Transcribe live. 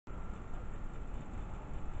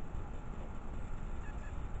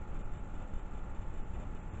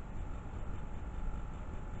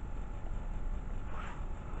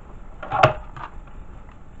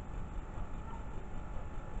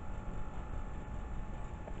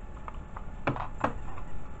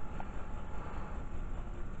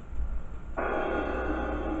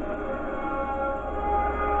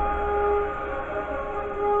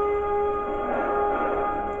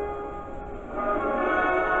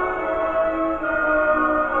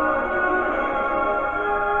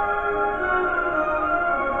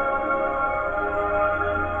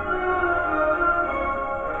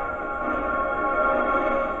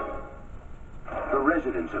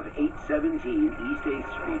AT&T in East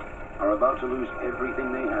 8th Street are about to lose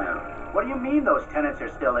everything they have. What do you mean those tenants are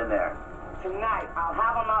still in there? Tonight. I'll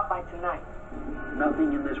have them out by tonight.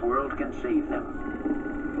 Nothing in this world can save them.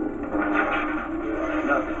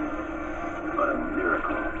 Nothing but a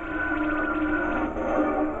miracle.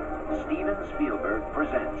 Steven Spielberg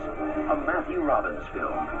presents a Matthew Robbins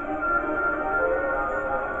film.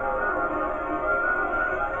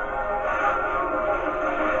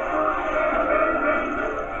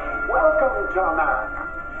 Welcome to America.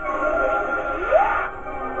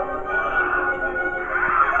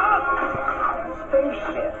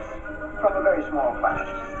 Spaceships from a very small planet.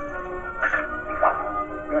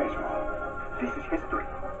 Very small. This is history.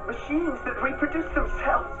 Machines that reproduce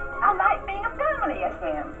themselves. I like being a family, yes,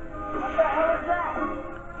 ma'am. What the hell is that?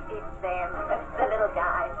 It's them, the little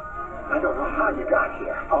guy. I don't know how you got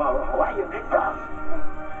here or why you picked us.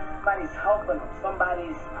 Somebody's helping them.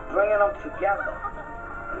 Somebody's bringing them together.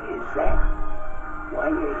 Is that why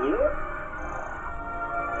you're here?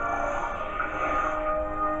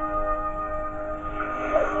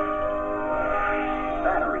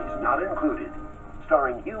 Batteries Not Included,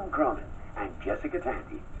 starring Hugh Cronin and Jessica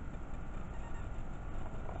Tandy.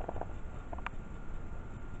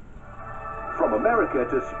 From America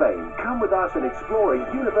to Spain, come with us and explore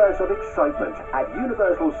a universe of excitement at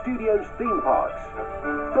Universal Studios theme parks.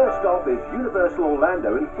 First off is Universal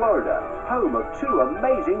Orlando in Florida, home of two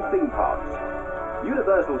amazing theme parks.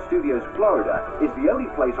 Universal Studios Florida is the only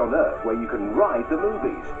place on Earth where you can ride the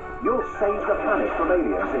movies. You'll save the planet from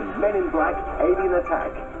aliens in Men in Black, Alien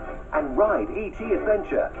Attack, and ride E.T.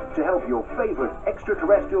 Adventure to help your favorite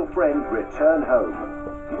extraterrestrial friend return home.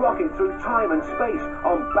 Rocket through time and space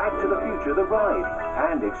on Back to the Future the Ride,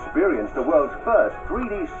 and experience the world's first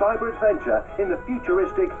 3D cyber adventure in the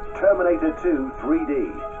futuristic Terminator 2 3D.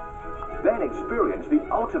 Then experience the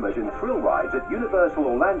ultimate in thrill rides at Universal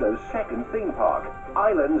Orlando's second theme park,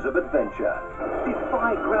 Islands of Adventure.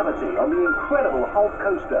 Defy gravity on the incredible Hulk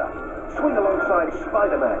coaster. Swing alongside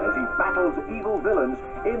Spider-Man as he battles evil villains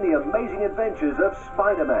in the amazing adventures of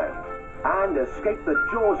Spider-Man. And escape the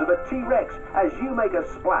jaws of a T-Rex as you make a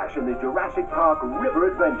splash in the Jurassic Park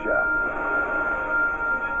River Adventure.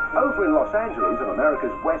 Over in Los Angeles on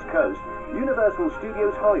America's West Coast, Universal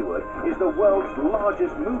Studios Hollywood is the world's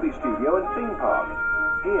largest movie studio and theme park.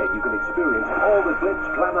 Here you can experience all the glitz,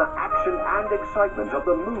 glamour, action and excitement of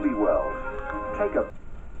the movie world. Take a